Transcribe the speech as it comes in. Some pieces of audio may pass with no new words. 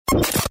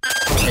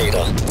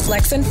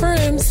Flex and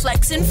Froomes.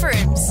 Flex and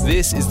Froomes.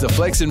 This is the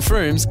Flex and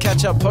Froomes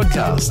Catch-Up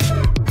Podcast.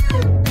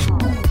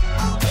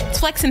 It's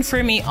Flex and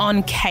Froomey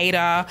on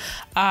Cater.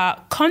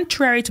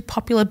 Contrary to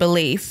popular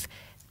belief,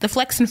 the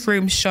Flex and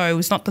Froomes show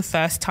was not the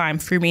first time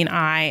Froomey and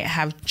I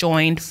have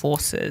joined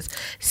forces.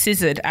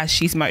 Scissored, as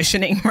she's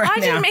motioning right now. I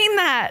didn't mean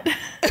that.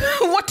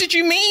 What did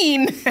you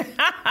mean?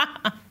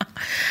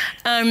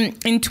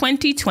 In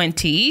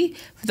 2020,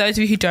 for those of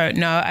you who don't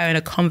know, I own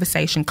a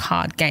conversation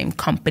card game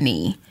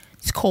company.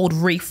 It's called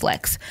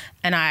REFLEX.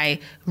 And I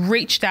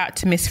reached out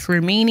to Miss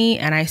Froomini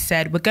and I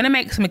said, we're going to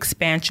make some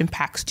expansion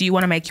packs. Do you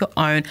want to make your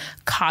own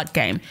card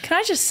game? Can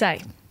I just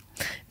say,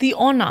 the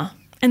honour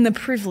and the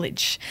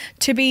privilege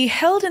to be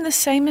held in the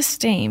same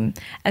esteem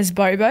as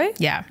Bobo,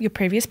 your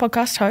previous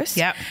podcast host,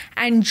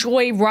 and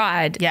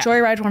Joyride.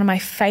 Joyride, one of my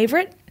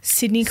favourite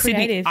Sydney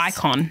creatives.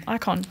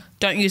 Icon.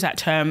 Don't use that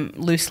term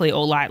loosely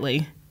or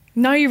lightly.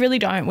 No, you really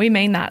don't. We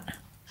mean that.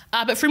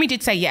 But Froomey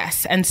did say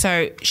yes, and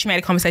so she made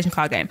a conversation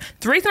card game.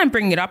 The reason I'm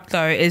bringing it up,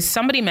 though, is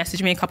somebody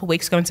messaged me a couple of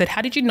weeks ago and said,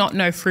 how did you not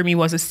know Froomey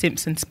was a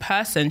Simpsons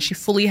person? She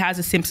fully has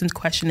a Simpsons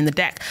question in the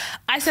deck.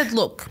 I said,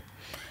 look,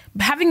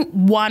 having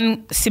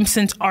one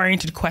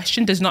Simpsons-oriented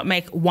question does not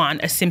make one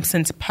a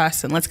Simpsons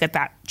person. Let's get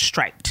that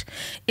straight.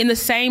 In the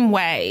same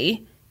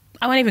way,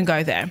 I won't even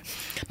go there.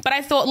 But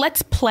I thought,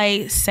 let's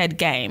play said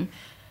game.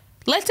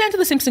 Let's answer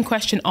the Simpson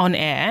question on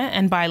air,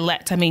 and by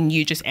let's, I mean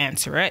you just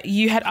answer it.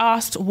 You had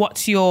asked, what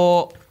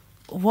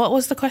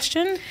was the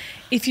question?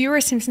 If you were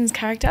a Simpsons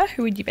character,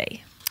 who would you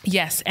be?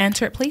 Yes,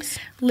 answer it, please.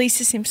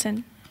 Lisa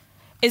Simpson.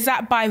 Is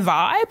that by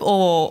vibe,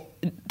 or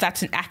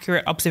that's an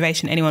accurate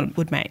observation anyone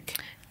would make?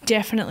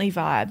 Definitely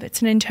vibe.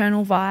 It's an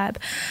internal vibe.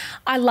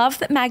 I love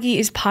that Maggie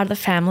is part of the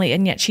family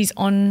and yet she's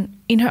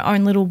in her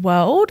own little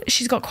world.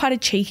 She's got quite a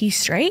cheeky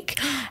streak.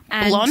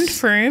 And blonde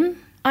Froome.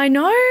 I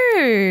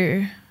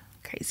know.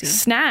 Crazy.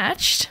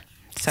 Snatched.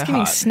 So it's giving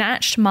hard.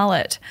 Snatched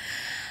mullet.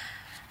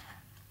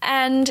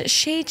 And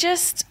she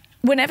just,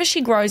 whenever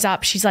she grows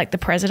up, she's like the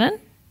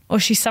president or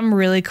she's some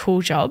really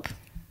cool job.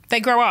 They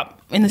grow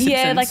up in the Simpsons.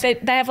 Yeah, like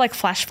they have like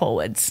flash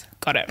forwards.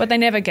 Got it. But they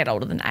never get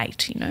older than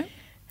 8, you know?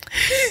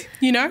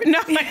 You know? No,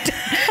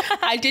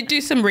 I did do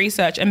some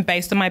research and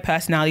based on my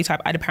personality type,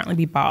 I'd apparently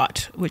be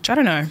Bart, which I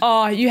don't know.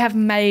 Oh, you have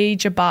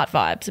major Bart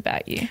vibes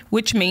about you.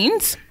 Which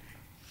means?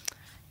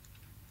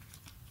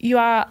 You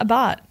are a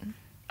Bart.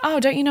 Oh,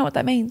 don't you know what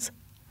that means?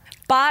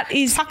 Bart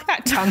is... Tuck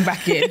that tongue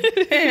back in.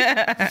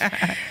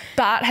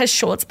 Bart has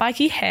short,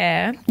 spiky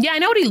hair. Yeah, I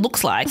know what he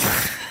looks like.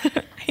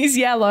 He's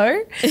yellow.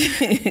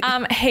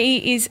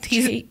 He's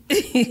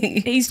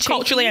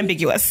culturally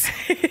ambiguous.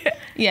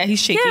 Yeah,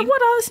 he's cheeky. Yeah,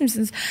 what are the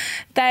Simpsons?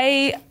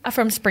 They are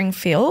from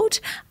Springfield.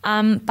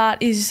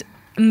 Bart is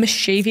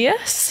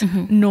mischievous,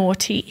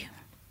 naughty,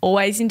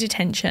 always in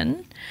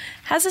detention,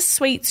 has a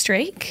sweet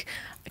streak,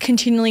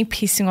 continually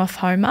pissing off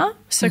Homer.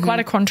 So quite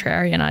a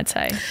contrarian, I'd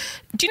say.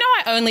 Do you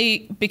know I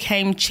only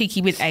became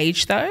cheeky with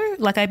age, though?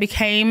 Like I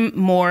became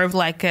more of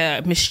like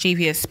a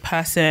mischievous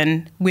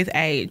person with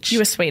age. You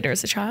were sweeter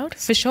as a child?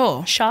 For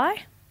sure.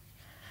 Shy?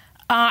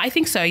 I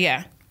think so,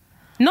 yeah.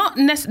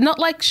 Not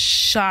like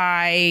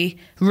shy,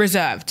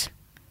 reserved.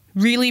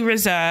 Really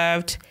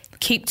reserved,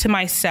 keep to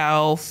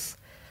myself,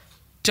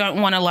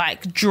 don't want to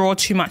like draw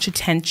too much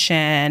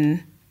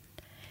attention.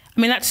 I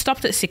mean, that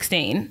stopped at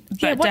 16.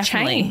 But yeah, what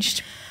definitely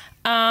changed?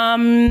 I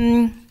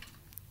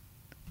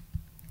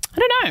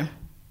don't know.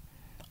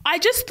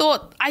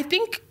 I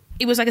think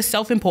it was like a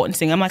self-importance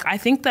thing. I'm like, I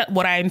think that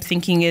what I'm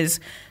thinking is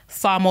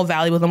far more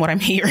valuable than what I'm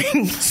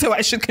hearing, so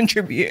I should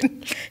contribute.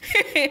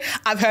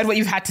 I've heard what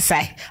you've had to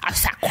say. I've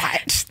sat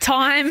quiet.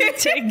 Time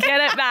to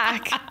get it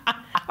back.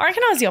 I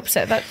reckon I was the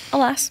opposite, but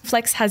alas,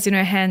 Flex has in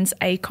her hands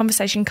a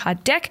conversation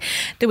card deck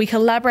that we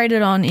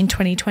collaborated on in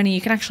 2020.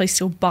 You can actually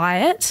still buy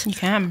it. You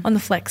can. On the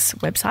Flex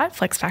website,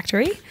 Flex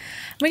Factory.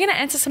 We're going to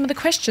answer some of the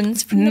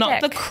questions from the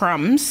deck. Not the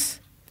crumbs.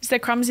 Is there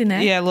crumbs in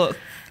there? Yeah, look.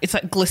 It's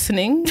like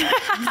glistening.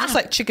 It's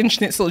like chicken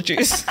schnitzel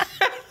juice.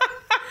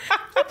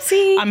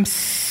 Oopsie. I'm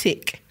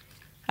sick.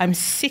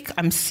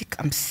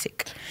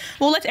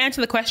 Well, let's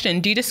answer the question.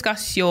 Do you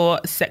discuss your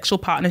sexual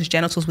partner's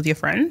genitals with your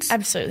friends?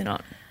 Absolutely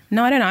not.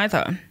 No, I don't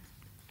either.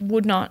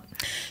 Would not.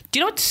 Do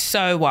you know what's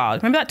so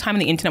wild? Remember that time on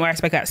the internet where I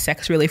spoke about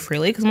sex really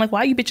freely? Because I'm like,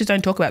 why you bitches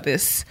don't talk about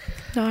this?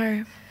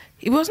 No.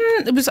 It was,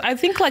 I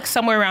think, like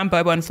somewhere around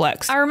Bobo and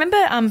Flex. I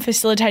remember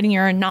facilitating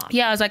your own nut.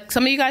 Yeah, I was like,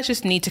 some of you guys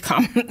just need to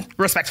come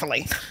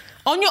respectfully.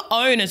 On your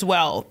own as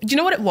well. Do you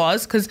know what it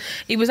was? Because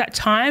it was that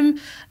time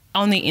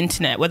on the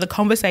internet where the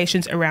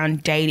conversations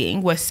around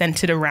dating were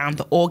centered around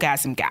the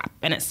orgasm gap.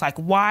 And it's like,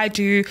 why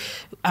do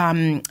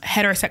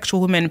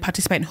heterosexual women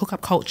participate in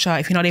hookup culture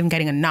if you're not even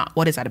getting a nut?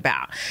 What is that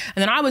about?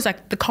 And then I was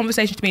like, the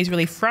conversation to me is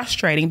really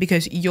frustrating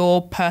because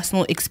your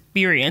personal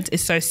experience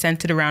is so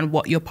centered around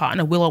what your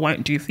partner will or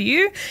won't do for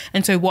you.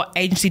 And so what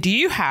agency do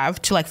you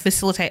have to like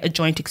facilitate a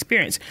joint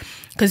experience?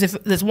 Because if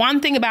there's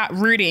one thing about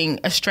rooting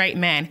a straight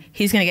man,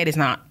 he's going to get his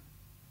nut.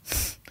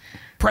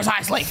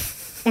 Precisely.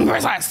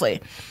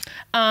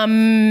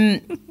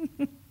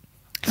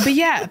 But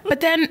yeah, but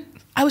then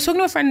I was talking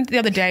to a friend the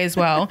other day as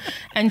well,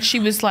 and she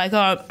was like,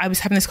 oh, I was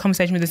having this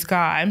conversation with this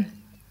guy.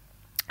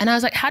 And I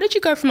was like, how did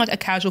you go from like a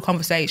casual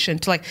conversation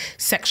to like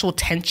sexual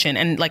tension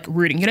and like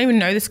rooting? You don't even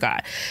know this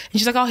guy. And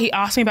she's like, oh, he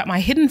asked me about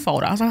my hidden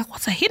folder. I was like,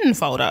 what's a hidden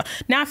folder?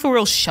 Now I feel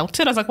real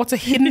sheltered. I was like, what's a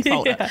hidden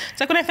folder? Yeah. It's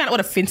like when I found out what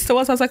a Finsta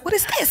was, I was like, what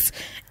is this?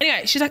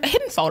 Anyway, she's like, a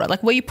hidden folder,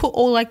 like where you put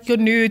all like your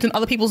nudes and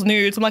other people's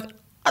nudes. I'm like,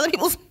 other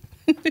people's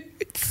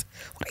nudes?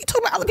 What are you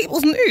talking about, other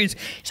people's nudes?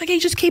 She's like, yeah,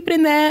 you just keep it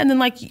in there and then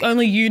like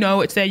only you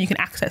know it's there, you can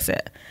access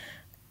it.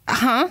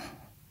 Uh-huh.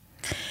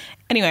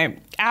 Anyway,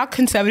 our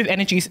conservative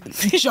energy's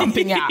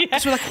jumping out. Yeah.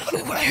 So we're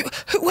like,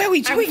 where are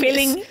we doing I'm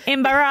feeling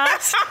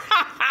embarrassed.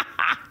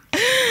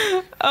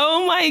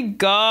 Oh my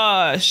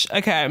gosh.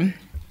 Okay.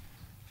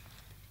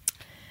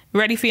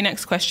 Ready for your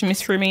next question,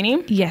 Miss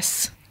Frumini?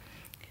 Yes.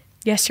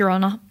 Yes, Your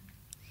Honour.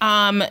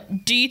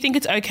 Do you think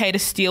it's okay to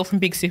steal from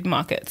big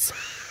supermarkets?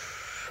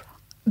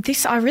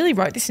 I really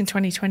wrote this in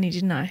 2020,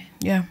 didn't I?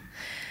 Yeah.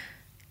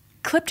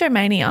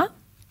 Kleptomania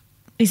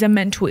is a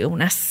mental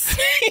illness.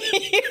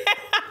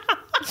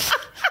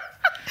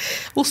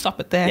 We'll stop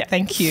it there. Yeah.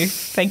 Thank you.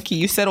 Thank you.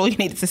 You said all you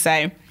needed to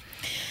say.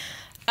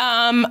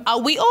 Are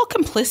we all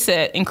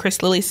complicit in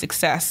Chris Lilly's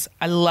success?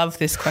 I love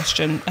this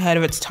question ahead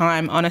of its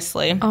time,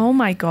 honestly. Oh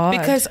my God.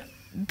 Because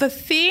the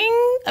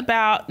thing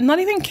about not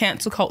even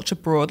cancel culture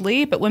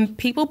broadly, but when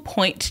people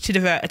point to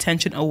divert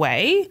attention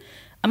away,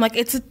 I'm like,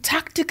 it's a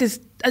tactic as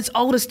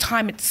old as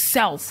time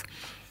itself.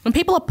 When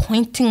people are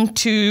pointing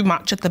too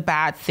much at the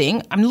bad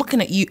thing, I'm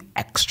looking at you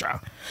extra.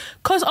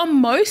 Because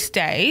on most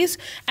days,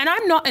 and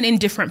I'm not an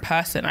indifferent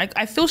person,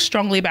 I feel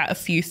strongly about a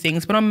few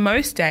things, but on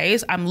most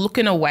days, I'm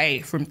looking away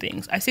from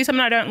things. I see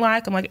something I don't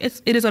like, I'm like,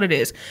 it is what it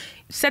is.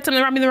 Said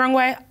something rubbed me the wrong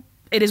way,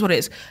 it is what it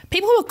is.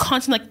 People who are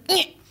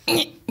constantly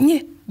like,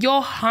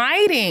 you're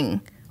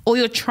hiding or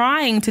you're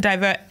trying to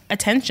divert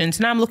attention.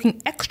 So now I'm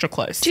looking extra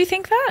close. Do you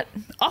think that?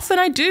 Often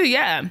I do,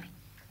 yeah.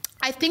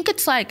 I think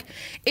it's like,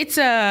 it's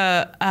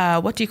a,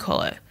 what do you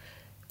call it?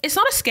 It's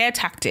not a scare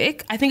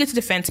tactic. I think it's a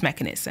defense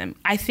mechanism.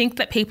 I think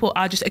that people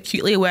are just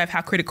acutely aware of how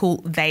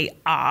critical they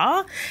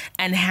are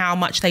and how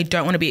much they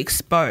don't want to be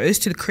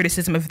exposed to the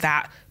criticism of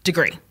that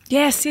degree.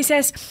 Yes.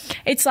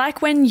 It's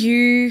like when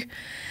you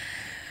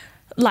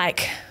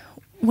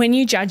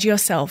judge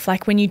yourself,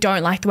 like when you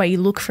don't like the way you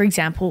look, for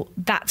example,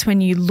 that's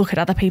when you look at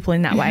other people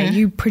in that way.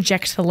 You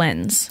project the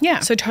lens. Yeah.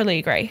 So totally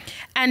agree.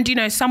 And, you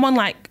know, someone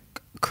like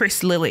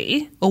Chris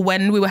Lilly, or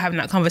when we were having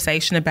that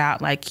conversation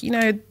about like, you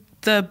know,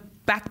 the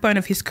backbone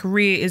of his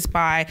career is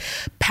by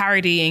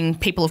parodying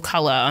people of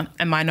colour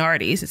and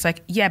minorities. It's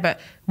like, yeah, but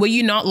were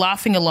you not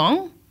laughing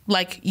along?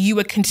 Like you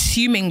were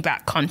consuming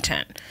that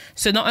content.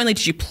 So not only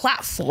did you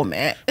platform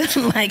it,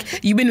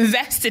 like you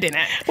invested in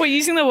it. We're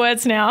using the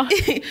words now.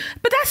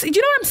 But that's, do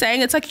you know what I'm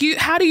saying? It's like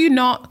how do you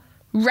not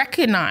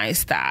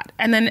recognize that?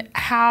 And then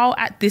how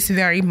at this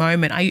very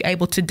moment are you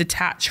able to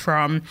detach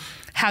from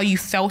how you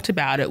felt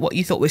about it, what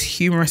you thought was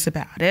humorous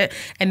about it,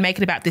 and make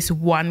it about this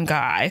one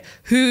guy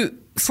who,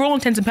 for all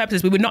intents and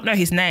purposes, we would not know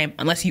his name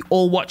unless you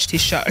all watched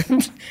his show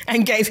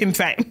and gave him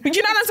fame. Do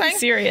you know what I'm saying?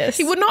 Serious.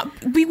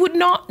 We would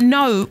not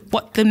know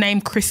what the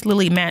name Chris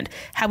Lilly meant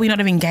had we not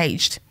have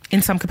engaged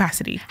in some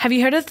capacity. Have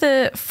you heard of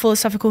the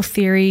philosophical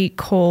theory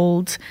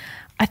called,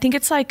 I think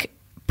it's like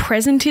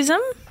presentism?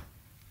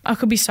 I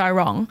could be so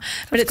wrong.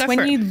 But Let's it's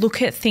when you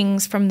look at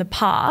things from the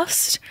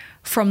past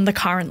from the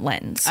current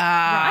lens.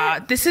 Right?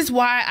 This is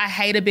why I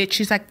hate a bitch.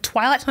 She's like,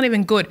 Twilight's not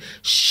even good.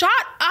 Shut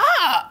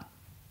up.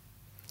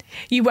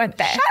 You weren't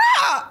there. Shut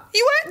up.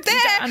 You weren't there.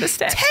 You don't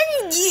understand.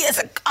 10 years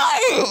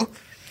ago.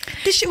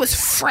 This shit was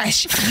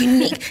fresh,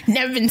 unique,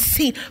 never been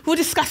seen. We were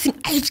discussing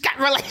age gap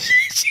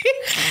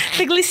relationships.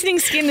 The glistening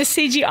skin, the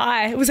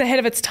CGI, was ahead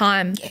of its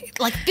time.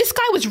 Like this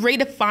guy was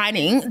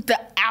redefining the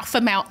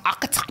alpha male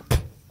archetype.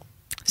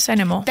 Say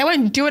no more. They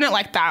weren't doing it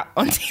like that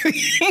on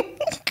TV.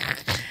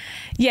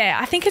 Yeah,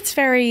 I think it's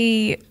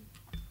very...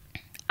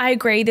 I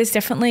agree. There's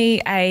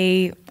definitely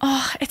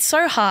it's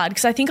so hard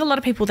because I think a lot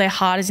of people, their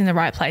heart is in the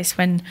right place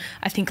when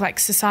I think like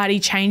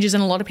society changes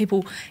and a lot of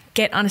people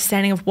get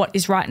understanding of what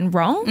is right and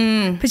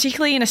wrong,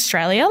 particularly in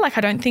Australia. Like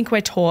I don't think we're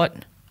taught.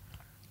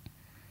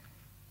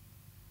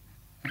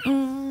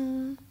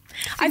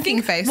 I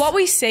think what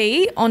we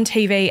see on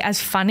TV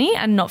as funny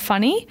and not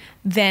funny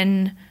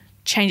then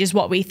changes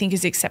what we think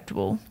is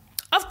acceptable.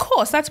 Of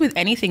course, that's with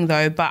anything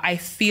though, but I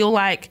feel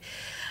like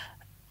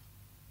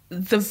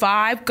the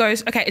vibe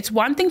goes, okay, it's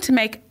one thing to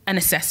make an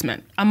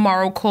assessment, a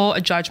moral call, a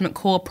judgment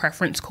call, a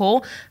preference call,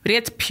 but it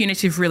gets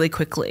punitive really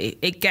quickly.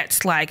 It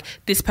gets like,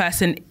 this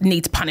person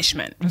needs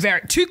punishment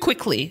very too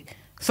quickly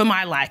for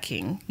my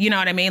liking. You know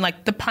what I mean?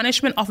 Like the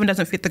punishment often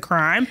doesn't fit the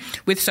crime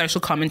with social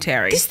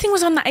commentary. This thing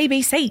was on the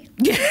ABC.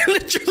 Yeah,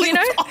 literally. You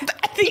know? It was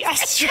on the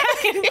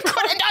Australian. You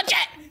couldn't dodge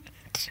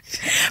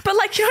it. But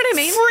like, you know what I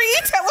mean? Free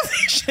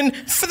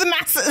television for the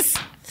masses.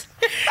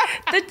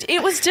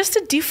 It was just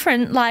a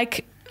different,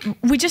 like...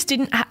 We just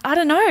didn't, I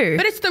don't know.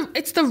 But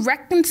it's the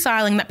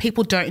reconciling that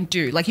people don't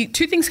do. Like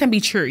two things can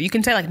be true. You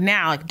can say like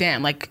now, like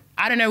damn, like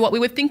I don't know what we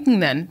were thinking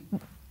then.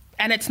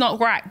 and it's not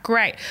right,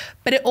 great.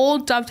 But it all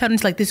dovetailed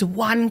into like this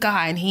one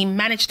guy, and he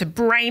managed to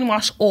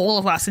brainwash all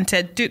of us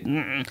into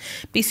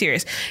be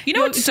serious. You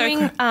know what's doing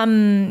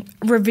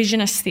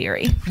revisionist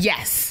theory.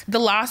 Yes. The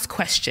last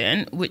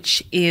question,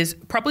 which is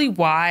probably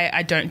why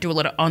I don't do a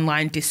lot of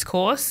online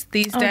discourse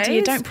these days. Oh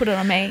dear, don't put it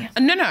on me.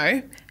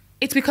 No.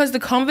 It's because the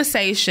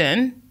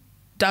conversation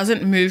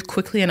doesn't move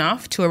quickly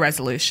enough to a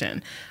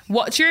resolution.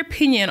 What's your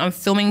opinion on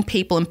filming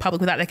people in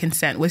public without their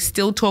consent? We're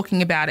still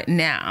talking about it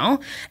now,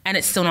 and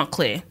it's still not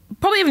clear.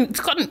 Probably even it's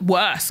gotten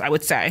worse, I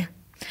would say.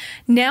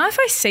 Now, if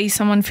I see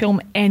someone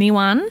film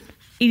anyone,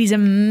 it is a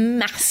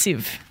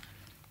massive,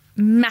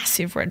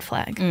 massive red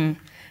flag.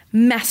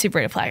 Massive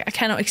red flag. I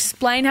cannot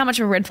explain how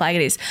much of a red flag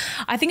it is.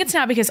 I think it's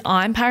now because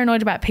I'm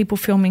paranoid about people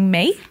filming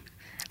me,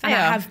 and I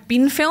have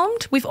been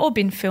filmed. We've all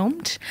been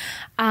filmed.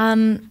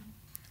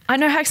 I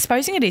know how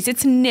exposing it is.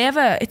 It's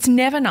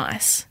never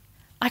nice.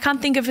 I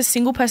can't think of a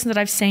single person that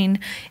I've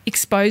seen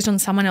exposed on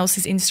someone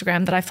else's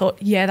Instagram that I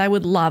thought, yeah, they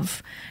would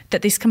love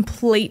that this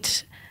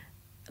complete,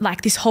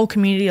 like this whole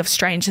community of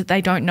strangers that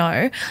they don't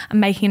know are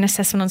making an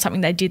assessment on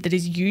something they did that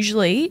is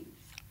usually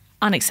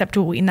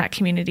unacceptable in that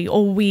community,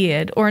 or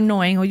weird or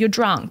annoying, or you're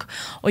drunk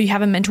or you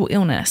have a mental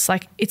illness.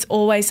 Like, it's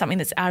always something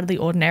that's out of the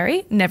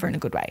ordinary, never in a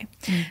good way.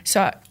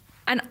 So,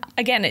 and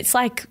again, it's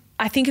like,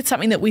 I think it's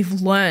something that we've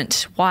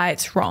learnt why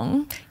it's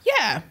wrong.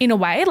 Yeah. In a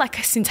way, like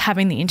since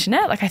having the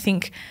internet, like I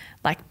think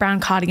like brown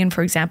cardigan,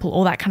 for example,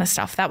 all that kind of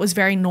stuff, that was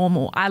very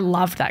normal. I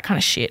loved that kind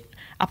of shit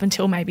up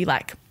until maybe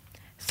like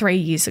 3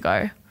 years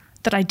ago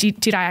that I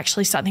did I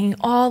actually start thinking,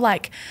 oh,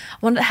 like I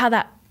wonder how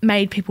that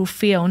made people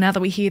feel now that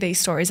we hear these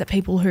stories of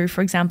people who,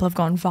 for example, have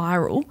gone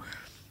viral.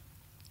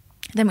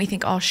 Then we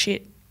think, oh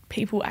shit,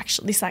 people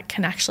actually, this like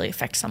can actually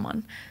affect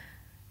someone.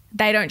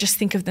 They don't just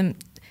think of them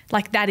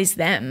like that is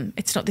them.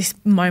 It's not this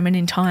moment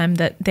in time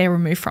that they're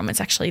removed from.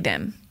 It's actually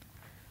them.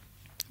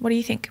 What do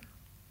you think?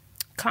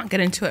 Can't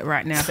get into it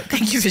right now, but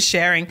thank you for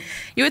sharing.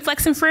 You with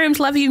Flex and Froomes.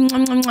 Love you.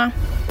 Mwah, mwah,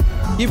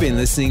 mwah. You've been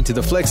listening to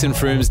the Flex and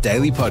Froomes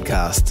Daily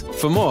Podcast.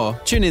 For more,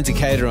 tune in to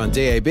Cater on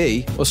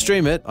DAB or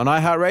stream it on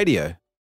iHeartRadio.